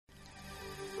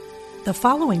The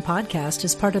following podcast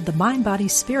is part of the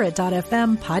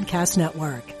MindBodySpirit.fm podcast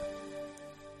network.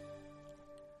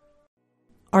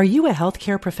 Are you a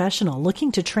healthcare professional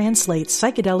looking to translate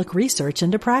psychedelic research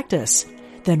into practice?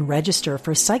 Then register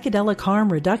for Psychedelic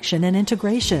Harm Reduction and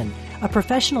Integration, a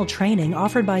professional training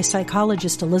offered by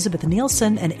psychologist Elizabeth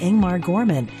Nielsen and Ingmar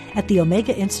Gorman at the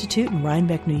Omega Institute in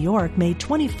Rhinebeck, New York, May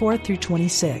 24th through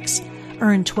 26.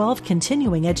 Earn 12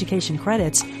 continuing education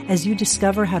credits as you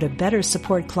discover how to better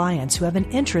support clients who have an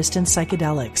interest in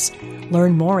psychedelics.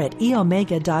 Learn more at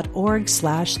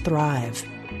eomega.org/thrive.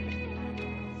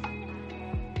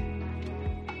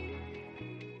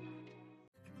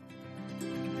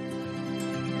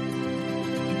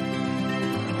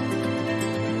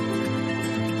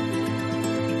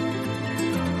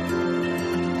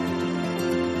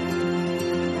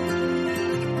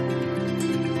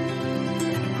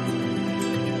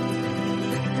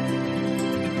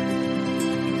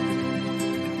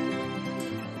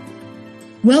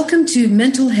 Welcome to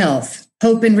Mental Health,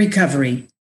 Hope and Recovery.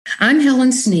 I'm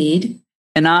Helen Sneed.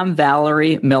 And I'm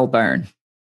Valerie Milburn.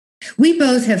 We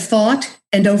both have fought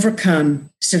and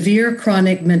overcome severe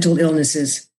chronic mental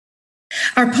illnesses.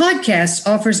 Our podcast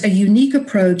offers a unique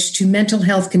approach to mental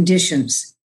health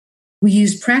conditions. We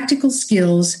use practical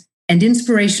skills and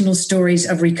inspirational stories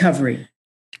of recovery.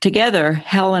 Together,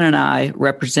 Helen and I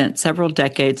represent several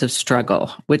decades of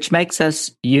struggle, which makes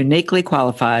us uniquely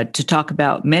qualified to talk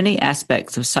about many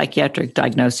aspects of psychiatric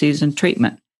diagnoses and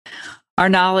treatment. Our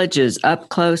knowledge is up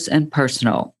close and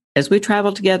personal. As we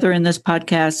travel together in this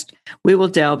podcast, we will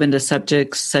delve into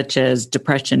subjects such as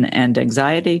depression and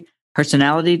anxiety,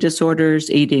 personality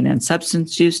disorders, eating and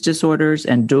substance use disorders,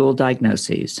 and dual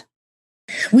diagnoses.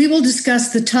 We will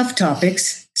discuss the tough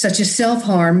topics such as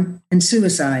self-harm and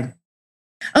suicide.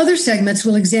 Other segments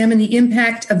will examine the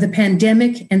impact of the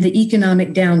pandemic and the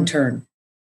economic downturn.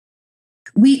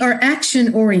 We are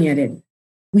action-oriented.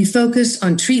 We focus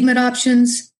on treatment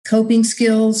options, coping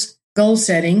skills, goal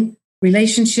setting,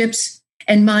 relationships,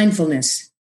 and mindfulness.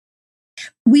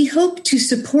 We hope to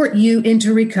support you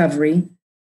into recovery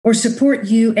or support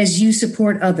you as you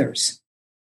support others.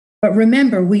 But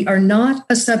remember, we are not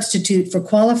a substitute for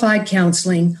qualified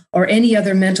counseling or any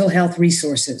other mental health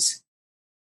resources.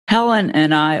 Helen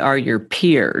and I are your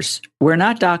peers. We're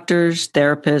not doctors,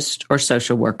 therapists, or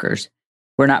social workers.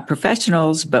 We're not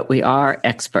professionals, but we are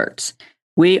experts.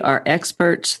 We are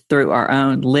experts through our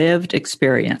own lived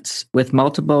experience with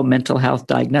multiple mental health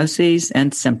diagnoses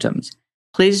and symptoms.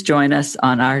 Please join us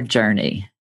on our journey.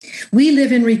 We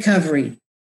live in recovery.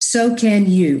 So can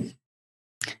you.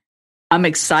 I'm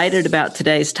excited about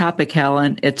today's topic,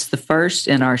 Helen. It's the first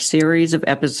in our series of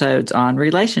episodes on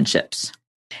relationships.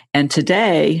 And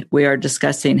today we are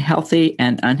discussing healthy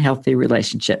and unhealthy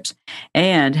relationships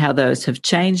and how those have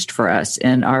changed for us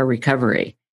in our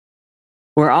recovery.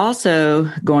 We're also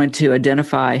going to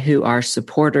identify who our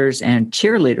supporters and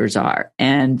cheerleaders are,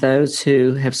 and those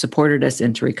who have supported us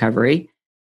into recovery,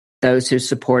 those who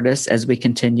support us as we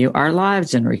continue our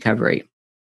lives in recovery.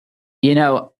 You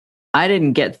know, I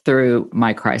didn't get through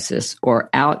my crisis or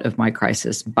out of my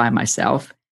crisis by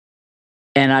myself.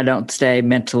 And I don't stay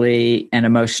mentally and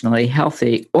emotionally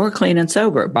healthy or clean and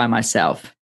sober by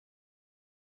myself.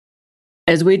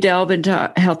 As we delve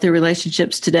into healthy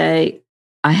relationships today,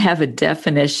 I have a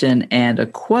definition and a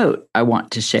quote I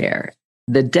want to share.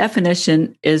 The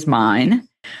definition is mine,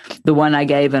 the one I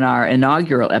gave in our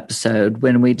inaugural episode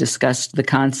when we discussed the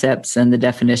concepts and the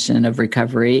definition of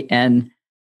recovery. And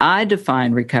I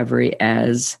define recovery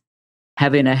as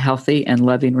having a healthy and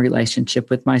loving relationship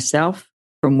with myself,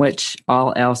 from which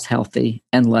all else healthy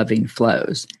and loving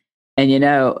flows. And you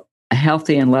know, a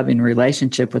healthy and loving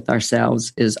relationship with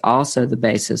ourselves is also the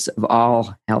basis of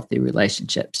all healthy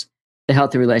relationships, the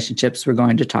healthy relationships we're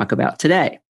going to talk about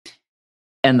today.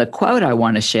 And the quote I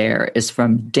want to share is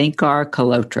from Dinkar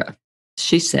Kalotra.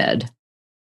 She said,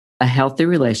 "A healthy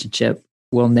relationship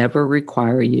will never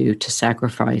require you to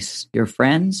sacrifice your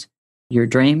friends, your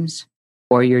dreams,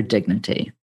 or your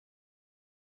dignity."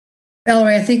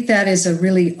 Valerie, I think that is a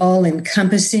really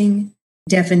all-encompassing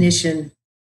definition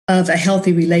of a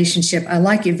healthy relationship. I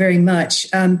like it very much.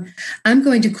 I'm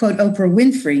going to quote Oprah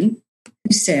Winfrey,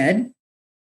 who said,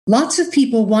 "Lots of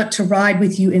people want to ride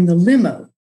with you in the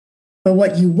limo, but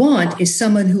what you want is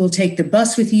someone who will take the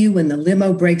bus with you when the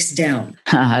limo breaks down."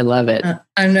 I love it.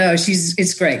 I know,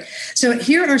 it's great. So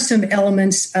here are some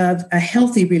elements of a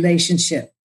healthy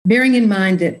relationship, bearing in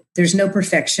mind that there's no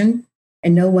perfection,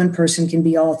 and no one person can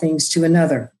be all things to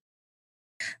another.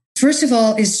 First of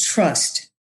all is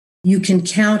trust. You can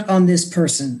count on this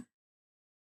person.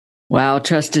 Wow,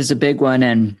 trust is a big one.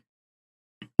 And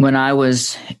When I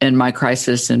was in my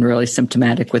crisis and really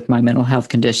symptomatic with my mental health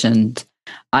conditions,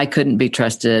 I couldn't be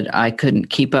trusted. I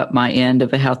couldn't keep up my end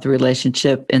of a healthy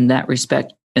relationship in that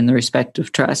respect, in the respect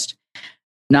of trust.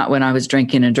 Not when I was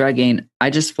drinking and drugging. I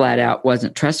just flat out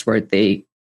wasn't trustworthy.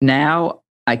 Now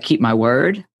I keep my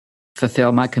word,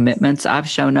 fulfill my commitments. I've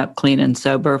shown up clean and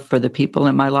sober for the people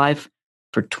in my life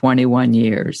for 21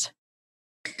 years.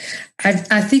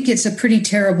 I think it's a pretty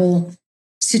terrible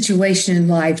situation in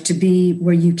life to be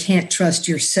where you can't trust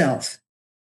yourself.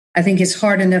 I think it's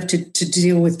hard enough to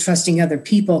deal with trusting other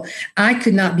people. I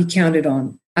could not be counted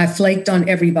on. I flaked on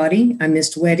everybody. I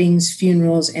missed weddings,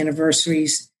 funerals,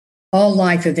 anniversaries, all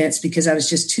life events because I was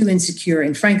just too insecure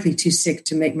and frankly too sick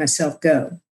to make myself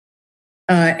go.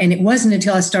 And it wasn't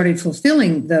until I started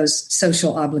fulfilling those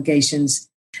social obligations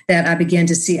that I began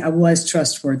to see I was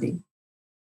trustworthy.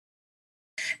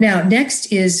 Now,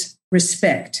 next is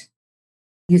respect.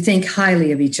 You think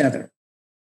highly of each other.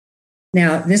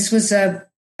 Now, this was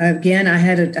again, I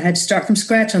had to start from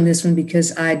scratch on this one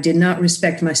because I did not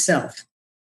respect myself.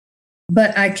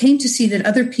 But I came to see that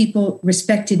other people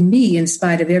respected me in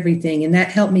spite of everything, and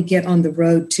that helped me get on the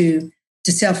road to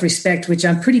self-respect, which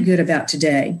I'm pretty good about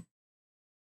today.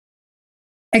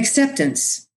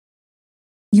 Acceptance.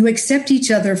 You accept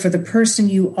each other for the person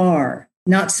you are,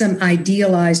 not some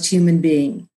idealized human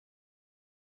being.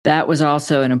 That was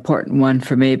also an important one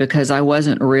for me because I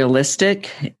wasn't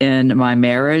realistic in my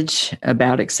marriage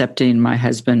about accepting my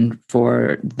husband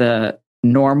for the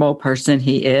normal person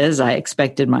he is. I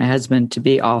expected my husband to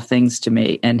be all things to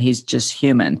me, and he's just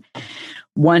human.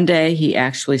 One day he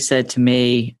actually said to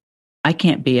me, I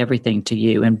can't be everything to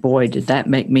you. And boy, did that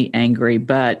make me angry.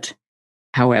 But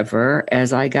however,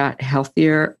 as I got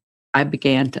healthier, I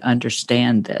began to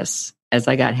understand this. As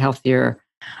I got healthier,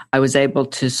 I was able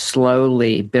to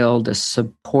slowly build a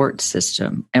support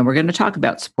system. And we're going to talk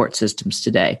about support systems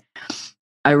today.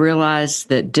 I realized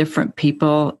that different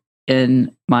people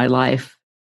in my life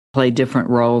play different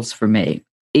roles for me.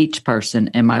 Each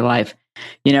person in my life,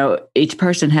 each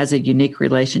person has a unique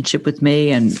relationship with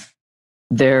me, and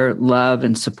their love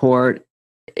and support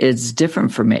is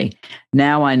different for me.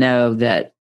 Now I know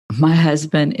that my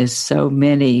husband is so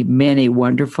many, many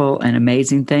wonderful and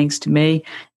amazing things to me,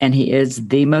 and he is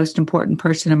the most important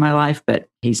person in my life, but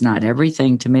he's not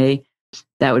everything to me.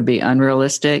 That would be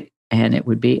unrealistic, and it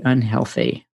would be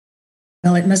unhealthy.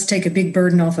 Well, it must take a big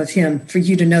burden off of him for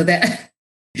you to know that.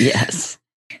 Yes.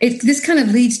 This kind of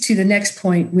leads to the next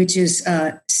point, which is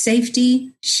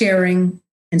safety, sharing,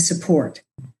 and support.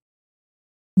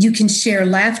 You can share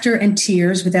laughter and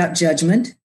tears without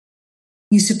judgment.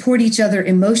 You support each other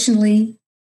emotionally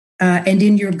and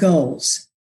in your goals.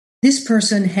 This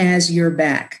person has your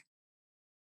back.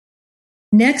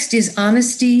 Next is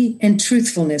honesty and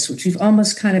truthfulness, which we've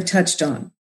almost kind of touched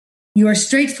on. You are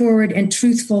straightforward and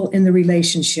truthful in the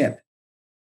relationship.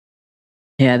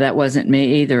 Yeah, that wasn't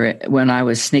me either. When I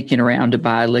was sneaking around to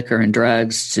buy liquor and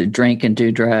drugs, to drink and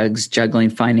do drugs,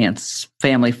 juggling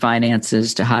family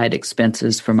finances to hide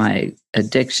expenses for my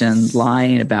addiction,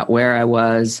 lying about where I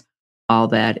was, all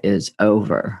that is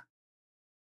over.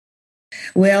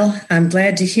 Well, I'm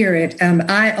glad to hear it. I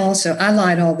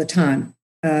lied all the time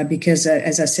because,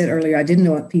 as I said earlier, I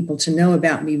didn't want people to know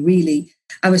about me, really.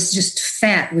 I was just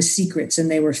fat with secrets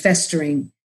and they were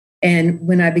festering. And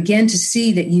when I began to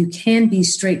see that you can be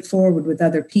straightforward with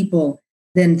other people,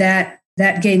 then that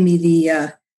gave me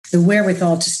the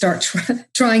wherewithal to start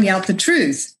trying out the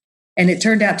truth. And it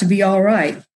turned out to be all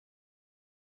right.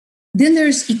 Then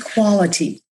there's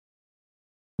equality,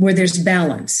 where there's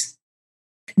balance.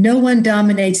 No one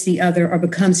dominates the other or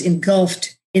becomes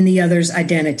engulfed in the other's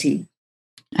identity.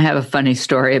 I have a funny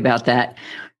story about that.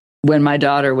 When my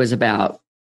daughter was about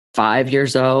 5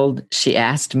 years old, she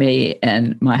asked me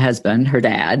and my husband, her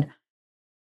dad,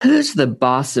 who's the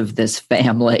boss of this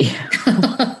family?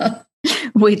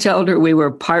 We told her we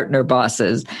were partner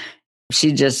bosses.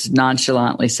 She just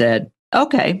nonchalantly said,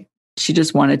 okay. She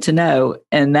just wanted to know.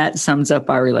 And that sums up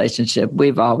our relationship.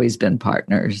 We've always been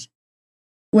partners.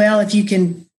 Well, if you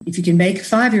can make a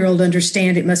 5-year-old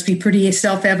understand, it must be pretty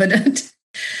self-evident.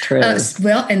 True.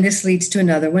 And this leads to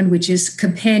another one, which is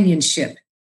companionship.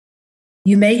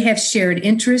 You may have shared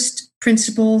interest,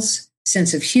 principles,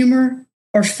 sense of humor,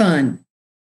 or fun.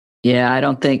 Yeah, I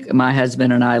don't think my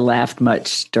husband and I laughed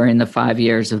much during the 5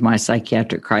 years of my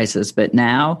psychiatric crisis, but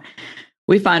now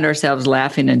we find ourselves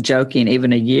laughing and joking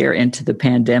even a year into the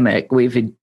pandemic.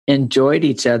 We've enjoyed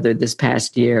each other this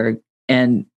past year,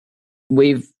 and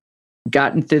we've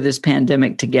gotten through this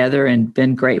pandemic together and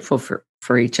been grateful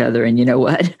for each other. And you know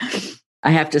what? I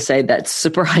have to say that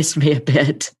surprised me a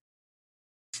bit.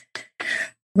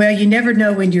 Well, you never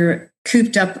know when you're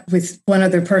cooped up with one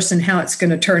other person how it's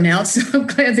going to turn out. So I'm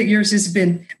glad that yours has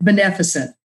been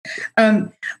beneficent.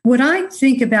 What I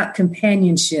think about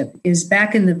companionship is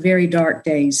back in the very dark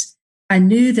days, I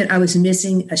knew that I was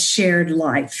missing a shared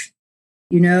life,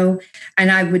 and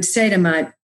I would say to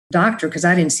my doctor, because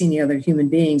I didn't see any other human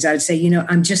beings, I would say,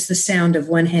 I'm just the sound of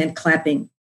one hand clapping.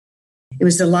 It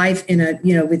was the life in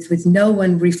with no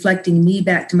one reflecting me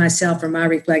back to myself or my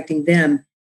reflecting them.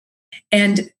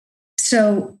 And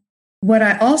so what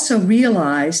I also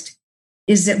realized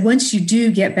is that once you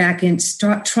do get back and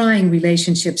start trying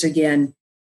relationships again,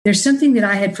 there's something that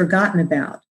I had forgotten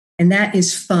about, and that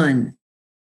is fun.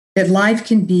 That life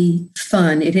can be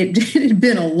fun. It had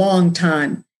been a long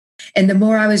time. And the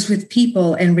more I was with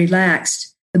people and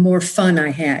relaxed, the more fun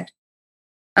I had.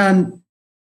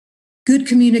 Good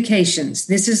communications.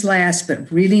 This is last, but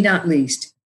really not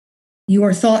least. You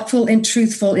are thoughtful and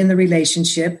truthful in the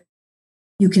relationship.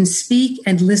 You can speak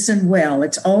and listen well.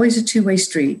 It's always a two-way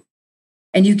street.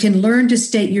 And you can learn to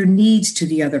state your needs to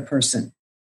the other person.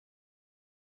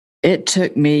 It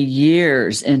took me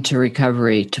years into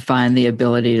recovery to find the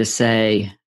ability to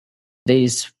say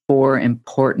these 4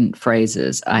 important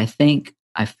phrases: I think,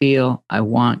 I feel, I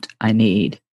want, I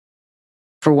need.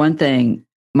 For one thing,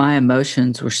 my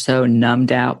emotions were so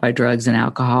numbed out by drugs and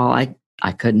alcohol,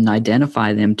 I couldn't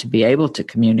identify them to be able to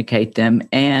communicate them.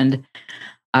 And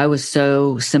I was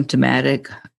so symptomatic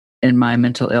in my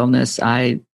mental illness.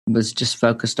 I was just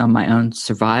focused on my own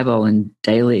survival and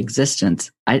daily existence.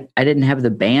 I didn't have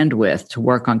the bandwidth to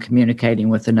work on communicating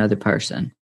with another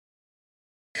person.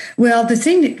 Well, the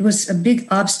thing that was a big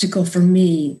obstacle for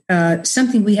me,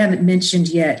 something we haven't mentioned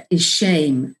yet, is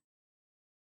shame.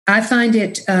 I find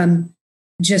it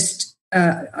just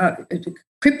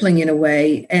crippling in a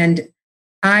way. And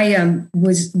I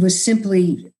was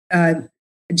simply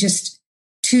just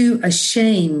too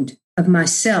ashamed of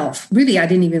myself. Really, I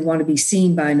didn't even want to be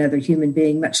seen by another human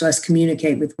being, much less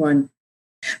communicate with one.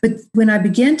 But when I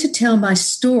began to tell my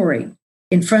story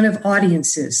in front of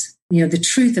audiences, the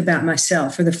truth about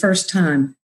myself for the first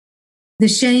time, the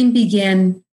shame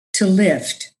began to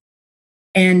lift.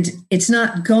 And it's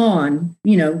not gone,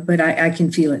 but I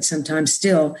can feel it sometimes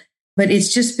still. But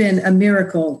it's just been a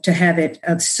miracle to have it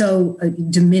so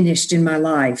diminished in my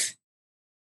life.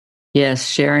 Yes,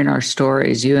 sharing our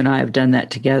stories. You and I have done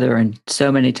that together and so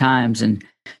many times. And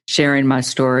sharing my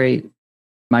story,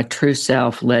 my true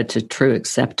self, led to true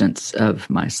acceptance of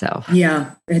myself.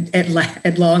 Yeah,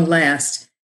 at long last.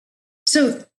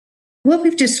 So what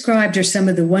we've described are some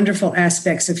of the wonderful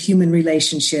aspects of human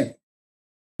relationship.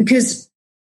 Because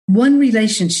one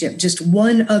relationship, just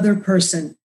one other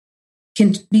person,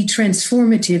 can be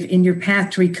transformative in your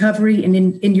path to recovery and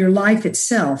in your life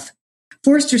itself.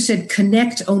 Forster said,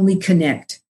 connect, only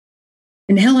connect.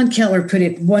 And Helen Keller put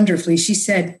it wonderfully. She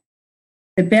said,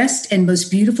 the best and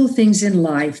most beautiful things in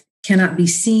life cannot be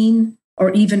seen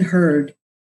or even heard,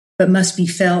 but must be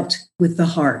felt with the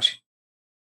heart.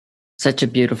 Such a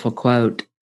beautiful quote.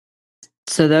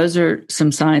 So those are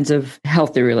some signs of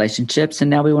healthy relationships. And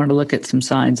now we want to look at some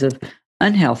signs of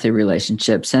unhealthy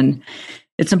relationships. And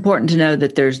it's important to know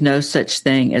that there's no such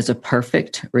thing as a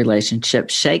perfect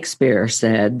relationship. Shakespeare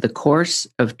said, the course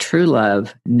of true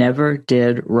love never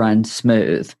did run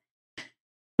smooth.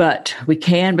 But we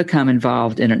can become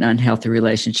involved in an unhealthy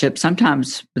relationship,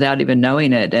 sometimes without even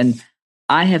knowing it. And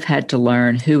I have had to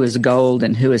learn who is gold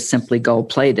and who is simply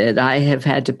gold-plated. I have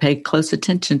had to pay close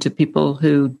attention to people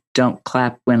who don't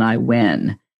clap when I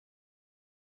win.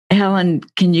 Helen,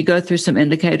 can you go through some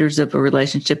indicators of a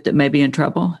relationship that may be in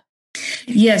trouble?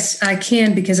 Yes, I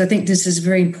can, because I think this is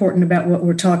very important about what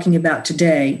we're talking about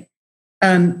today.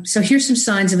 So here's some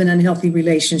signs of an unhealthy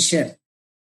relationship.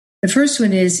 The first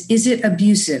one is it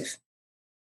abusive?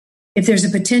 If there's a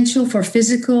potential for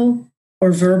physical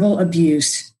or verbal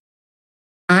abuse,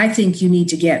 I think you need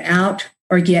to get out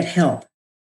or get help,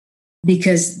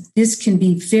 because this can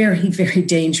be very, very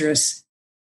dangerous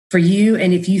for you.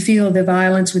 And if you feel the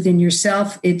violence within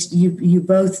yourself,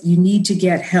 you need to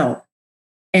get help.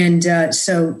 And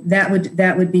so that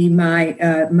would be my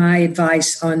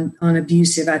advice on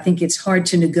abusive. I think it's hard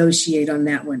to negotiate on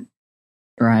that one.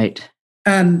 Right.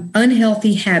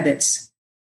 Unhealthy habits.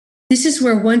 This is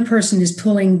where one person is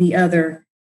pulling the other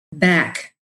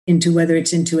back into, whether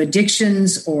it's into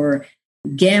addictions or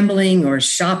gambling or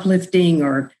shoplifting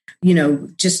or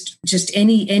just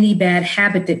any bad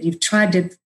habit that you've tried to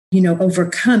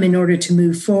overcome in order to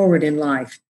move forward in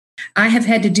life. I have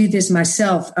had to do this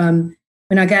myself.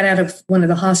 When I got out of one of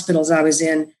the hospitals I was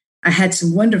in, I had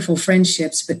some wonderful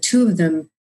friendships, but two of them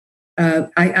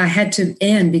I had to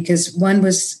end because one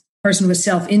person was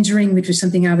self-injuring, which was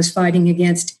something I was fighting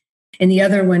against. and the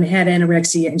other one had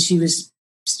anorexia, and she was,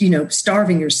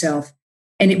 starving herself.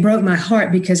 And it broke my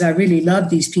heart because I really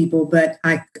loved these people, but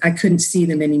I couldn't see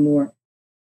them anymore.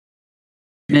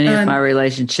 Many of my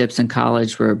relationships in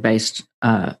college were based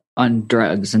on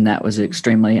drugs, and that was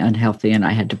extremely unhealthy, and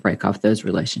I had to break off those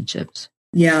relationships.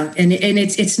 Yeah, and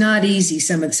it's not easy.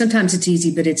 Sometimes it's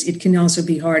easy, but it can also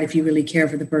be hard if you really care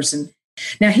for the person.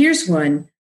 Now, here's one.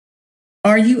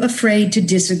 Are you afraid to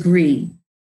disagree?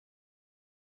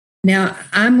 Now,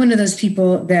 I'm one of those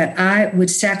people that I would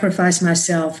sacrifice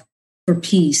myself for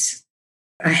peace.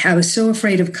 I was so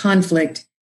afraid of conflict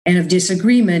and of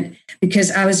disagreement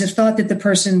because I was thought that the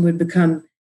person would become,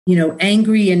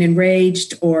 angry and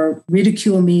enraged or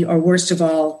ridicule me, or worst of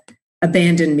all,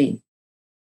 abandon me.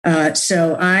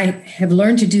 So I have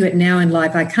learned to do it now in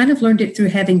life. I kind of learned it through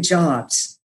having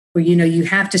jobs where, you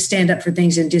have to stand up for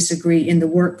things and disagree in the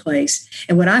workplace.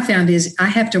 And what I found is I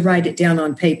have to write it down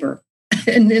on paper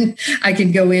and then I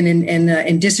can go in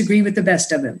and disagree with the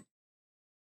best of them.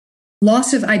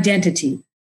 Loss of identity.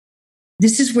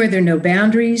 This is where there are no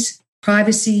boundaries,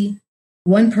 privacy.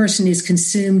 One person is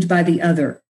consumed by the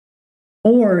other,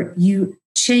 or you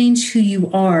change who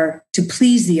you are to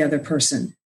please the other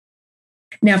person.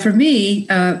 Now, for me,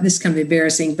 this is kind of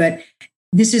embarrassing, but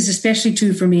this is especially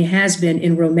true for me, has been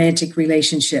in romantic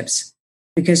relationships,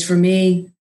 because for me,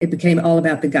 it became all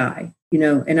about the guy,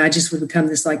 and I just would become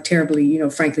this terribly,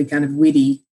 frankly, kind of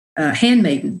witty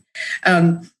handmaiden.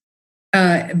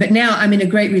 But now I'm in a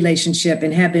great relationship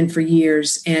and have been for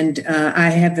years. And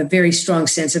I have a very strong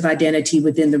sense of identity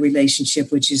within the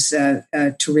relationship, which is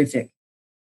terrific.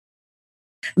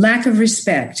 Lack of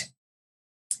respect.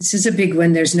 This is a big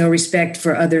one. There's no respect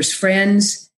for others'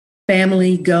 friends,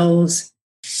 family, goals.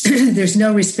 There's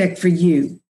no respect for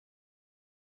you.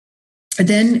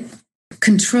 Then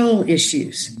control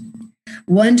issues.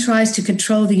 One tries to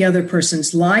control the other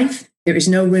person's life. There is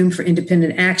no room for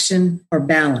independent action or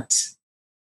balance.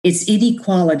 It's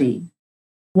inequality.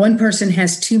 One person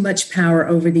has too much power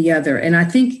over the other. And I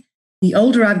think the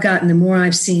older I've gotten, the more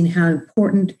I've seen how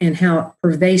important and how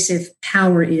pervasive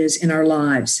power is in our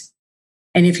lives.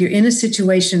 And if you're in a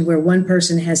situation where one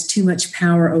person has too much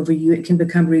power over you, it can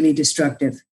become really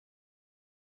destructive.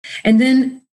 And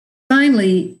then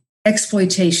finally,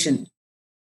 exploitation.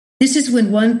 This is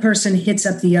when one person hits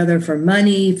up the other for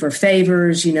money, for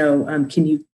favors. Can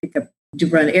you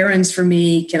run errands for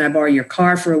me? Can I borrow your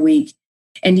car for a week?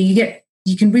 And you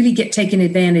can really get taken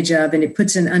advantage of, and it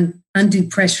puts an undue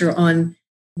pressure on,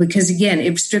 because again,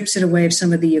 it strips it away of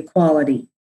some of the equality.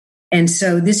 And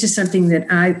so this is something that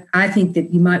I think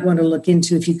that you might want to look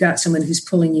into if you've got someone who's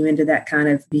pulling you into that kind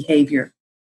of behavior.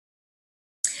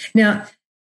 Now,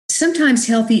 sometimes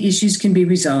healthy issues can be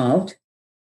resolved,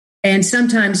 and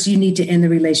sometimes you need to end the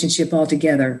relationship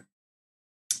altogether.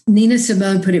 Nina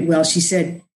Simone put it well. She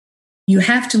said, you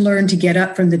have to learn to get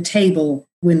up from the table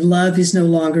when love is no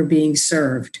longer being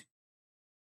served.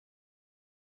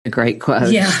 A great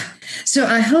quote. Yeah. So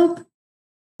I hope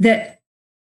that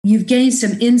you've gained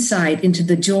some insight into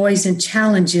the joys and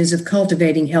challenges of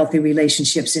cultivating healthy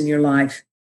relationships in your life,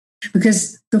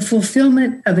 because the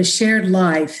fulfillment of a shared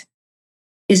life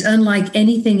is unlike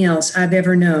anything else I've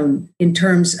ever known in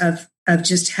terms of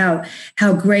just how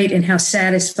great and how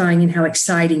satisfying and how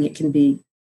exciting it can be.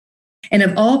 And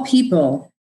of all people,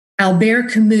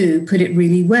 Albert Camus put it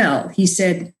really well. He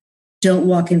said, don't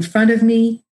walk in front of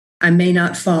me, I may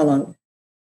not follow.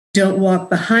 Don't walk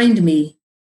behind me,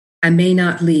 I may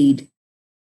not lead.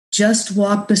 Just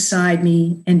walk beside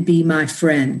me and be my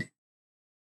friend.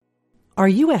 Are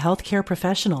you a healthcare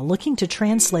professional looking to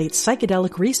translate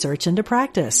psychedelic research into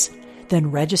practice?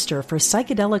 Then register for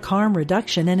Psychedelic Harm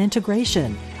Reduction and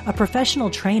Integration, a professional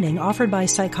training offered by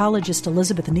psychologist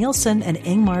Elizabeth Nielsen and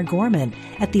Ingmar Gorman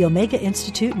at the Omega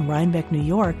Institute in Rhinebeck, New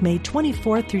York, May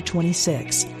 24th through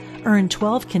 26. Earn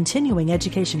 12 continuing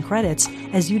education credits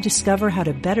as you discover how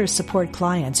to better support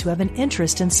clients who have an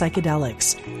interest in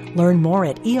psychedelics. Learn more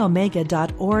at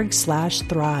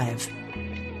eomega.org/thrive.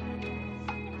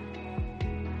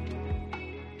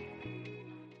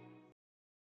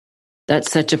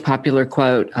 That's such a popular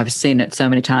quote. I've seen it so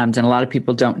many times, and a lot of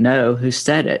people don't know who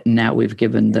said it. And now we've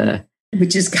given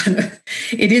which is kind of,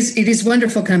 it is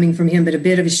wonderful coming from him, but a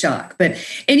bit of a shock. But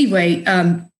anyway,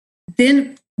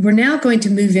 then we're now going to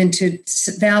move into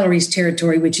Valerie's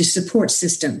territory, which is support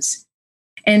systems.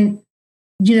 And,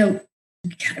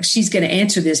 she's going to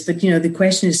answer this, but, the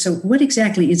question is, so what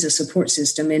exactly is a support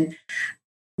system? And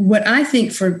what I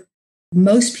think for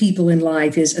most people in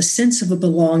life is a sense of a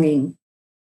belonging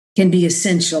can be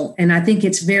essential. And I think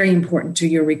it's very important to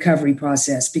your recovery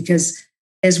process because,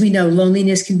 as we know,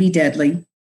 loneliness can be deadly.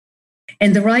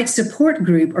 And the right support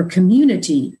group or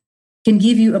community can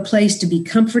give you a place to be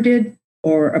comforted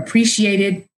or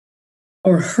appreciated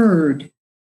or heard,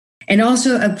 and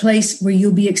also a place where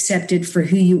you'll be accepted for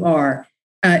who you are.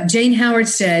 Jane Howard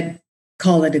said,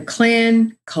 call it a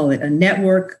clan, call it a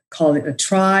network, call it a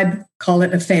tribe, call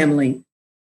it a family.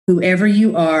 Whoever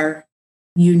you are,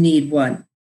 you need one.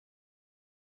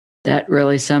 That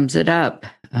really sums it up.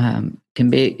 Can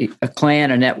be a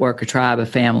clan, a network, a tribe, a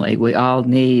family. We all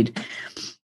need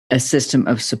a system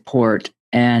of support.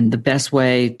 And the best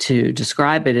way to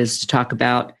describe it is to talk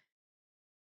about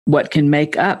what can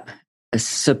make up a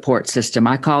support system.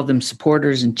 I call them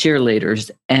supporters and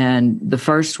cheerleaders. And the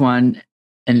first one,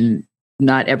 and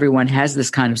not everyone has this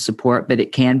kind of support, but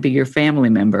it can be your family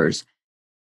members.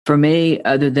 For me,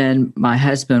 other than my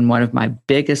husband, one of my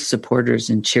biggest supporters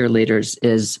and cheerleaders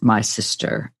is my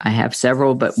sister. I have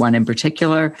several, but one in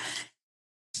particular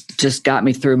just got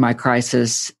me through my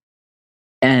crisis.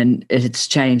 And it's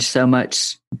changed so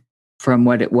much from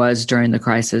what it was during the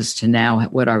crisis to now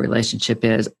what our relationship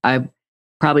is. I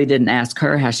probably didn't ask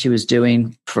her how she was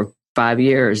doing for 5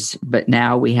 years, but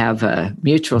now we have a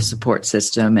mutual support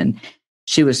system, and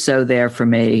she was so there for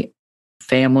me.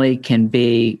 Family can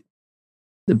be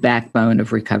the backbone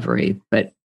of recovery,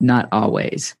 but not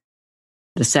always.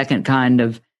 The second kind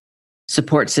of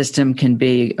support system can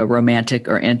be a romantic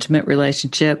or intimate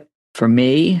relationship. For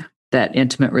me, that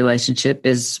intimate relationship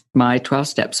is my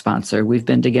 12-step sponsor. We've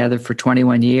been together for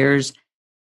 21 years.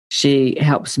 She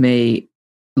helps me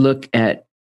look at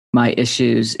my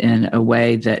issues in a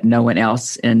way that no one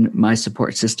else in my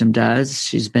support system does.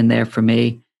 She's been there for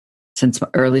me since my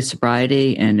early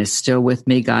sobriety and is still with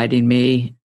me, guiding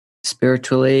me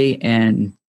spiritually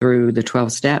and through the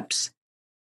 12 steps.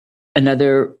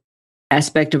 Another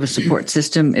aspect of a support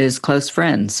system is close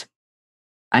friends.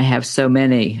 I have so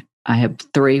many. I have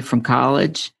 3 from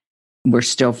college. We're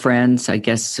still friends. I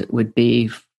guess it would be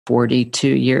 42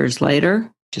 years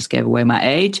later. Just gave away my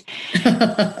age.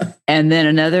 And then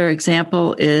another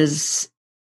example is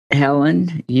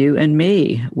Helen, you and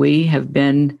me. We have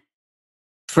been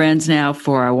friends now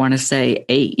for, I want to say,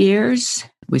 8 years.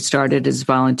 We started as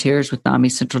volunteers with NAMI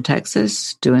Central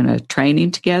Texas, doing a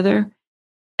training together.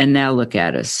 And now look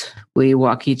at us. We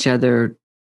walk each other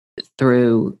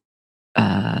through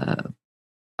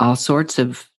all sorts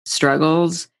of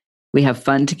struggles. We have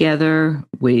fun together.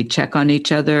 We check on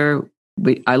each other.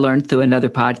 I learned through another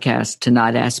podcast to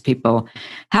not ask people,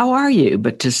 "How are you?"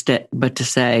 but to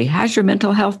say, "How's your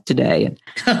mental health today?" And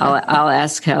I'll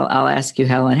ask you,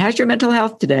 Helen, "How's your mental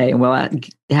health today?" And we'll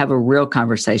have a real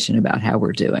conversation about how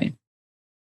we're doing.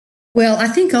 Well, I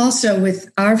think also with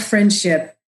our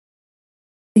friendship,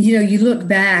 you look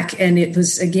back and it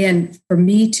was, again, for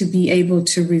me to be able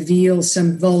to reveal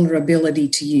some vulnerability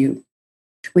to you,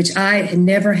 which I had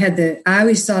never had I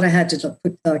always thought I had to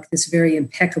put like this very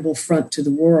impeccable front to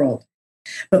the world.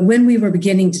 But when we were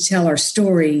beginning to tell our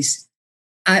stories,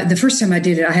 the first time I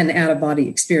did it, I had an out-of-body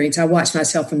experience. I watched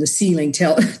myself from the ceiling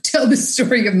tell the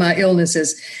story of my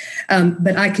illnesses.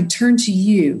 But I could turn to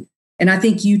you, and I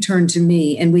think you turned to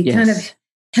me, and we kind of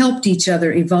helped each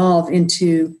other evolve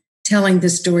into telling the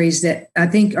stories that I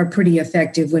think are pretty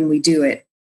effective when we do it.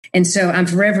 And so I'm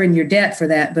forever in your debt for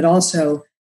that, but also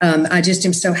I just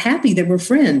am so happy that we're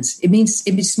friends. It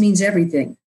just means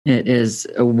everything. It is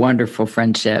a wonderful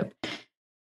friendship.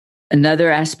 Another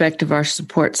aspect of our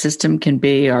support system can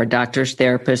be our doctors,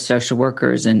 therapists, social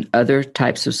workers, and other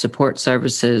types of support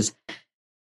services.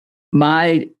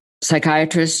 My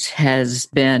psychiatrist has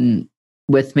been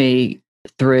with me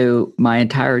through my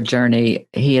entire journey.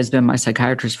 He has been my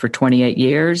psychiatrist for 28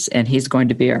 years, and he's going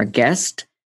to be our guest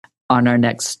on our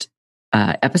next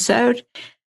episode.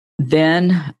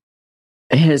 Then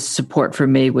his support for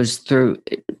me was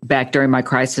back during my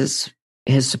crisis.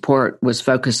 His support was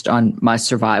focused on my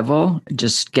survival,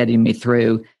 just getting me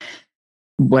through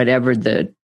whatever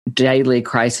the daily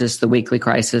crisis, the weekly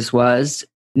crisis was.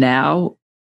 Now,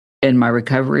 in my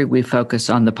recovery, we focus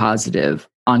on the positive,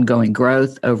 ongoing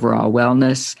growth, overall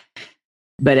wellness.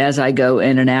 But as I go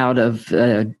in and out of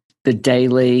the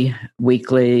daily,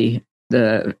 weekly,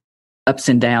 the ups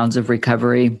and downs of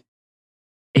recovery,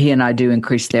 he and I do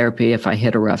increase therapy if I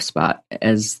hit a rough spot,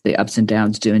 as the ups and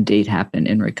downs do indeed happen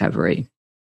in recovery.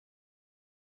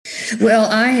 Well,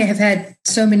 I have had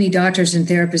so many doctors and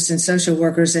therapists and social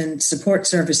workers and support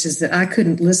services that I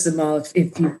couldn't list them all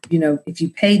if you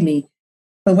paid me.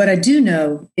 But what I do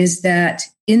know is that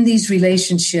in these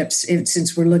relationships,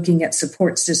 since we're looking at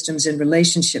support systems and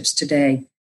relationships today,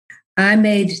 I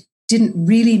didn't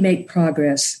really make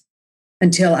progress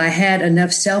until I had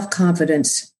enough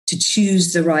self-confidence to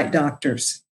choose the right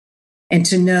doctors. and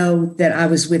to know that I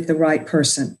was with the right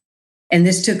person. And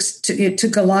it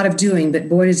took a lot of doing, but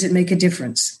boy, does it make a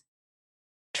difference.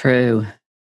 True.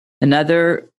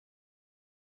 Another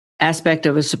aspect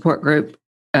of a support group,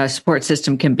 support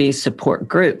system can be support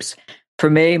groups. For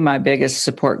me, my biggest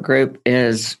support group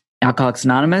is Alcoholics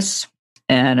Anonymous,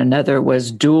 and another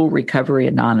was Dual Recovery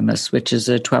Anonymous, which is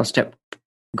a 12-step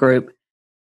group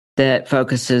that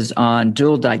focuses on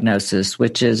dual diagnosis,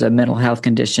 which is a mental health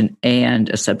condition and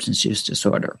a substance use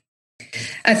disorder.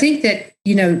 I think that,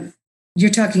 you're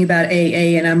talking about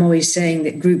AA, and I'm always saying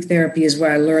that group therapy is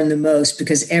where I learn the most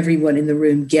because everyone in the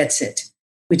room gets it,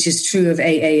 which is true of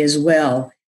AA as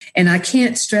well. And I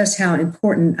can't stress how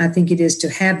important I think it is to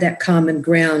have that common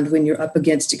ground when you're up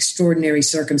against extraordinary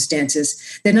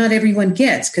circumstances that not everyone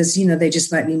gets because, they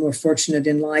just might be more fortunate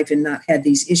in life and not have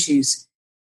these issues.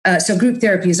 So group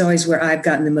therapy is always where I've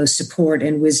gotten the most support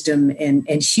and wisdom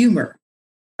and humor.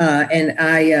 And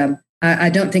I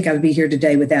don't think I would be here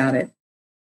today without it.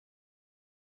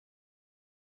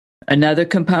 Another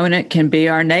component can be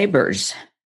our neighbors.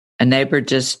 A neighbor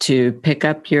just to pick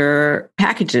up your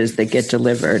packages that get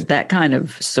delivered, that kind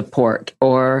of support.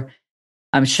 Or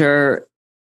I'm sure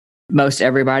most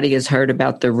everybody has heard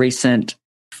about the recent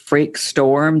freak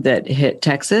storm that hit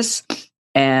Texas.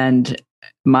 And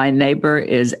my neighbor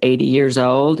is 80 years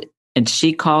old, and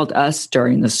she called us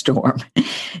during the storm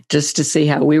just to see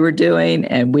how we were doing.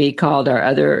 And we called our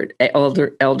other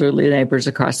elderly neighbors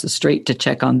across the street to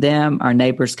check on them. Our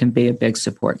neighbors can be a big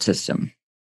support system.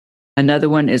 Another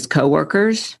one is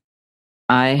coworkers.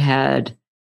 I had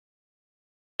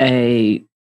a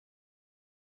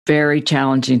very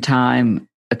challenging time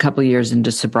a couple of years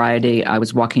into sobriety. I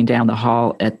was walking down the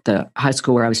hall at the high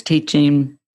school where I was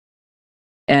teaching,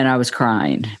 and I was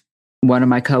crying. One of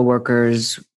my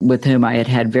coworkers with whom I had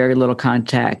had very little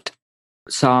contact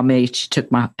saw me. She took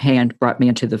my hand, brought me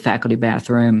into the faculty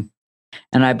bathroom,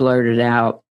 and I blurted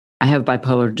out, I have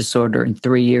bipolar disorder and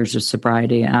 3 years of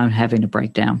sobriety, and I'm having a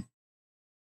breakdown.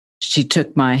 She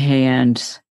took my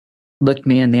hand, looked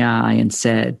me in the eye, and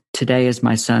said, today is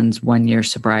my son's 1-year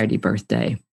sobriety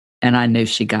birthday. And I knew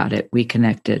she got it. We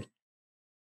connected.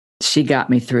 She got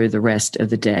me through the rest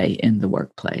of the day in the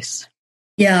workplace.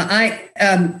 Yeah,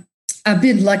 I've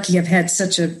been lucky. I've had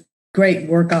such a great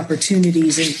work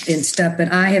opportunities and stuff,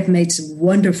 but I have made some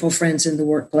wonderful friends in the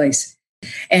workplace.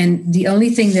 And the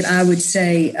only thing that I would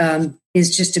say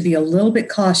is just to be a little bit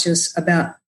cautious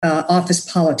about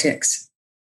office politics.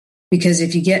 Because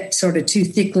if you get sort of too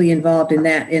thickly involved in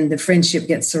that and the friendship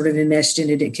gets sort of enmeshed in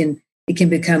it, it can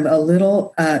become a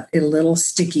little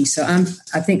sticky. So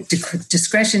I think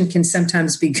discretion can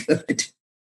sometimes be good.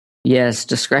 Yes,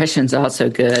 discretion's also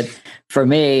good for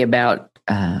me about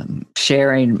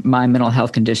sharing my mental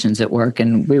health conditions at work.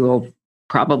 And we will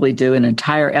probably do an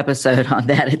entire episode on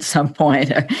that at some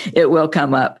point. It will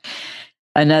come up.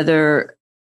 Another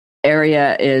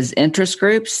area is interest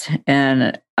groups.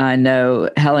 And I know,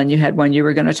 Helen, you had one you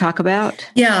were going to talk about.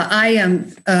 Yeah, I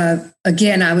am.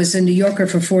 Again, I was a New Yorker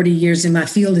for 40 years and my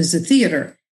field is the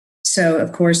theater. So,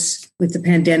 of course, with the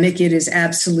pandemic, it is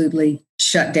absolutely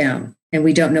shut down. And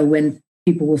we don't know when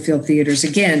people will fill theaters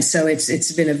again. So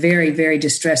it's been a very, very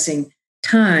distressing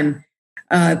time.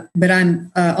 But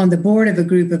I'm on the board of a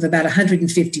group of about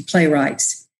 150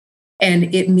 playwrights.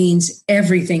 And it means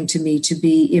everything to me to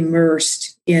be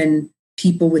immersed in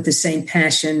people with the same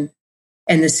passion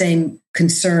and the same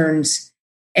concerns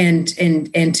and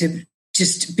to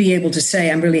just be able to say,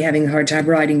 I'm really having a hard time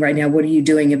writing right now. What are you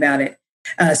doing about it?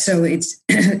 So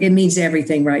it means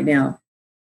everything right now.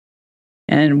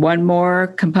 And one more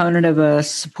component of a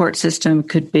support system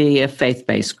could be a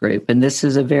faith-based group. And this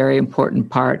is a very important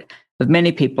part of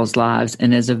many people's lives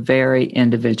and is a very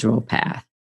individual path.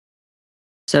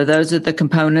 So those are the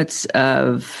components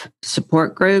of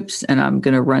support groups. And I'm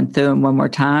going to run through them one more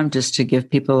time just to give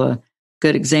people a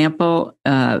good example.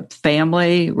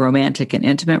 Family, romantic and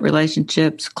intimate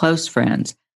relationships, close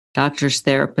friends, doctors,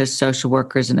 therapists, social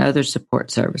workers, and other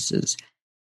support services.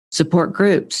 Support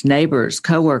groups, neighbors,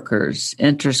 coworkers,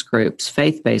 interest groups,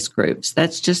 faith-based groups.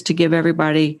 That's just to give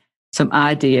everybody some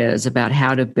ideas about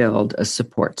how to build a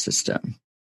support system.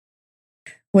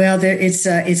 Well,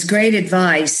 it's great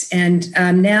advice. And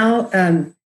now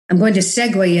I'm going to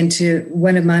segue into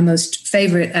one of my most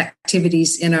favorite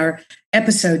activities in our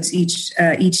episodes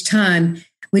each time,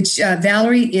 which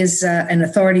Valerie is an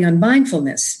authority on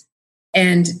mindfulness.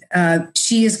 And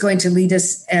she is going to lead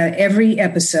us every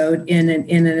episode in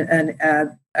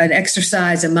an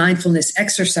exercise, a mindfulness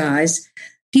exercise.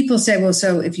 People say, well,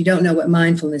 so if you don't know what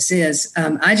mindfulness is,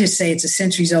 I just say it's a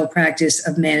centuries-old practice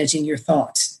of managing your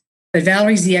thoughts. But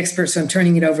Valerie's the expert, so I'm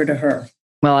turning it over to her.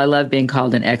 Well, I love being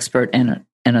called an expert and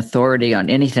an authority on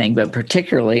anything, but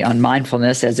particularly on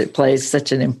mindfulness, as it plays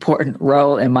such an important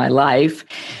role in my life.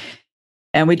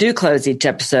 And we do close each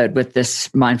episode with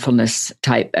this mindfulness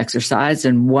type exercise.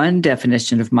 And one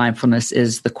definition of mindfulness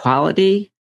is the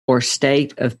quality or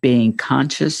state of being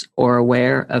conscious or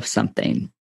aware of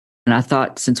something. And I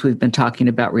thought, since we've been talking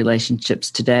about relationships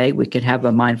today, we could have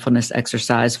a mindfulness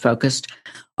exercise focused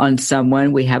on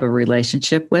someone we have a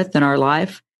relationship with in our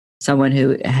life, someone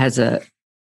who has a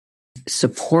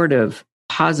supportive,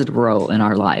 positive role in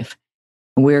our life.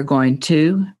 We're going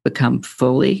to become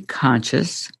fully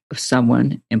conscious of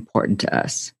someone important to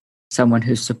us, someone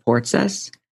who supports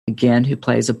us, again, who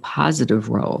plays a positive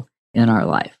role in our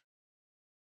life.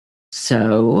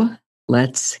 So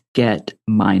let's get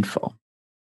mindful.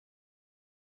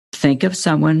 Think of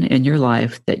someone in your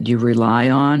life that you rely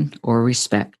on or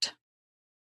respect.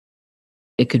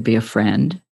 It could be a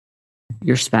friend,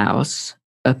 your spouse,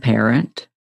 a parent,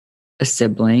 a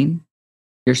sibling,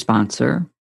 your sponsor,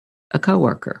 a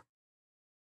coworker,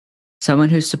 someone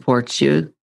who supports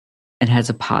you and has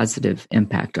a positive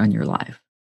impact on your life.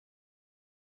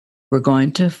 We're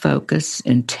going to focus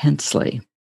intensely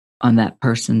on that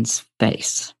person's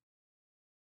face.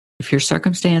 If your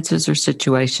circumstances or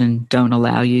situation don't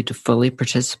allow you to fully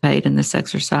participate in this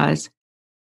exercise,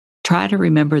 try to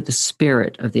remember the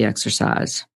spirit of the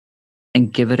exercise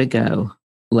and give it a go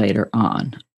later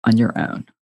on your own.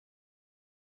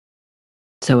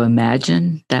 So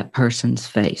imagine that person's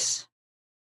face.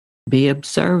 Be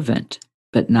observant,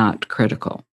 but not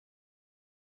critical.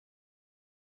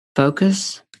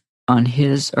 Focus on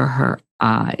his or her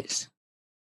eyes.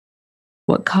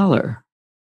 What color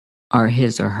are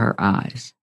his or her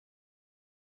eyes?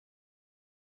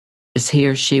 Is he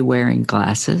or she wearing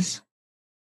glasses?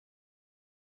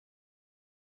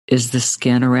 Is the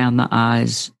skin around the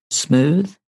eyes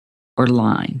smooth or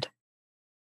lined?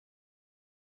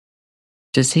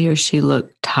 Does he or she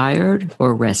look tired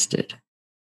or rested?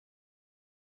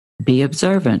 Be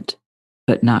observant,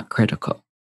 but not critical.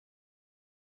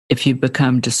 If you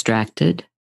become distracted,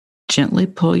 gently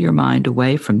pull your mind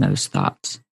away from those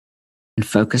thoughts and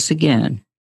focus again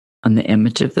on the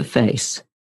image of the face,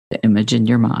 the image in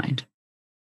your mind.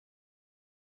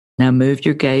 Now move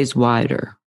your gaze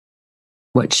wider.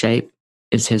 What shape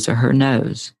is his or her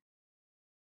nose?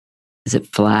 Is it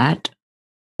flat,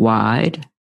 wide,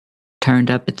 turned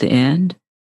up at the end?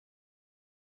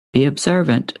 Be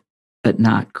observant, but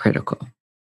not critical.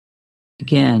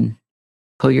 Again,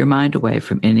 pull your mind away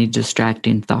from any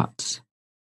distracting thoughts.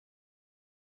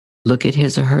 Look at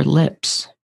his or her lips.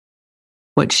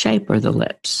 What shape are the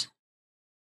lips?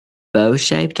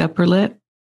 Bow-shaped upper lip?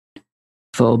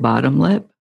 Full bottom lip?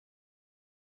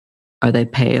 Are they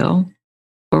pale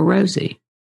or rosy?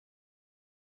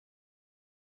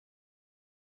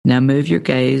 Now move your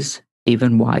gaze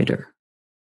even wider.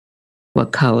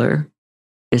 What color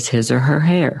is his or her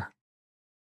hair?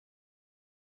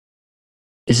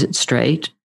 Is it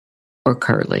straight or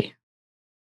curly?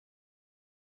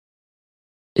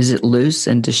 Is it loose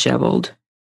and disheveled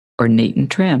or neat and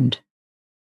trimmed?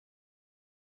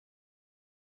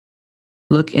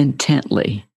 Look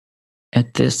intently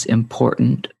at this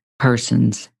important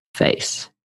person's face.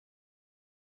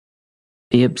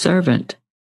 Be observant,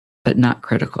 but not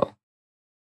critical.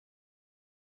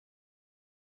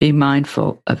 Be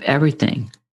mindful of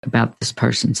everything about this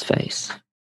person's face.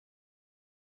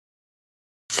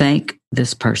 Thank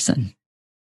this person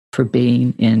for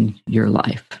being in your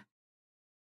life.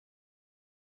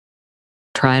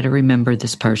 Try to remember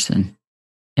this person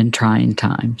in trying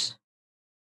times.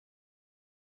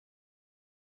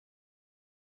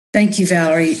 Thank you,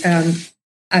 Valerie.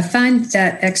 I find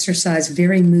that exercise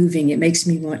very moving. It makes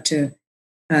me want to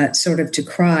to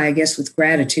cry, I guess, with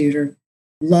gratitude or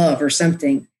love or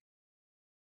something.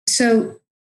 So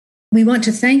we want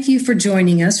to thank you for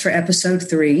joining us for episode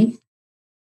 3.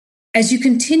 As you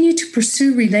continue to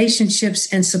pursue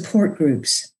relationships and support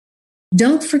groups,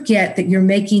 don't forget that you're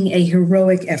making a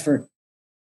heroic effort.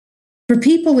 For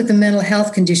people with a mental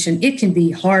health condition, it can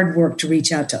be hard work to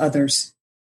reach out to others.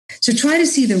 So try to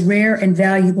see the rare and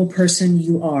valuable person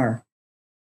you are.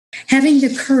 Having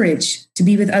the courage to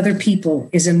be with other people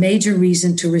is a major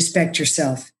reason to respect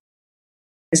yourself.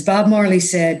 As Bob Marley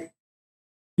said,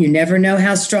 you never know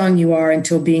how strong you are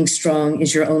until being strong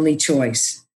is your only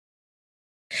choice.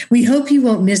 We hope you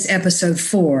won't miss episode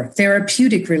 4,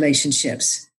 Therapeutic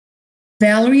Relationships.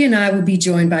 Valerie and I will be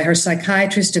joined by her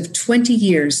psychiatrist of 20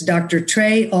 years, Dr.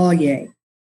 Trey Allier.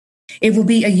 It will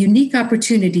be a unique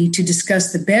opportunity to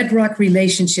discuss the bedrock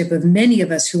relationship of many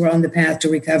of us who are on the path to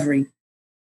recovery.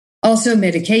 Also,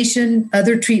 medication,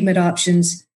 other treatment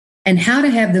options, and how to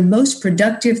have the most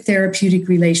productive therapeutic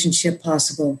relationship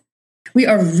possible. We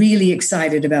are really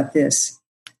excited about this.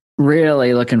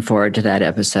 Really looking forward to that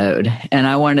episode. And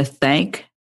I want to thank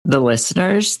the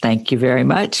listeners. Thank you very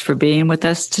much for being with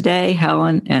us today.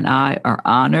 Helen and I are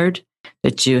honored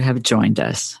that you have joined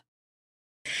us.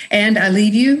 And I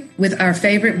leave you with our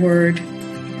favorite word,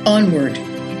 onward.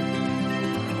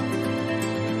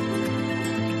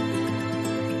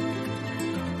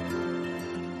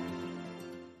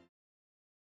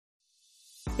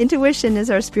 Intuition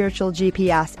is our spiritual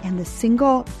GPS and the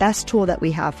single best tool that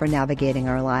we have for navigating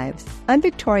our lives. I'm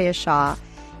Victoria Shaw,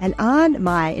 and on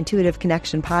my Intuitive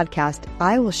Connection podcast,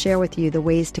 I will share with you the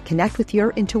ways to connect with your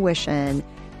intuition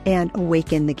and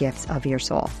awaken the gifts of your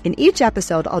soul. In each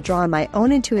episode, I'll draw on my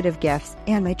own intuitive gifts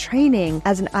and my training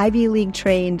as an Ivy League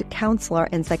trained counselor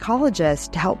and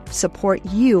psychologist to help support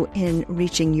you in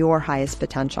reaching your highest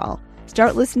potential.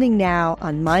 Start listening now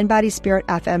on Mind, Body, Spirit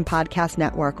FM Podcast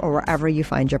Network or wherever you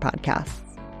find your podcasts.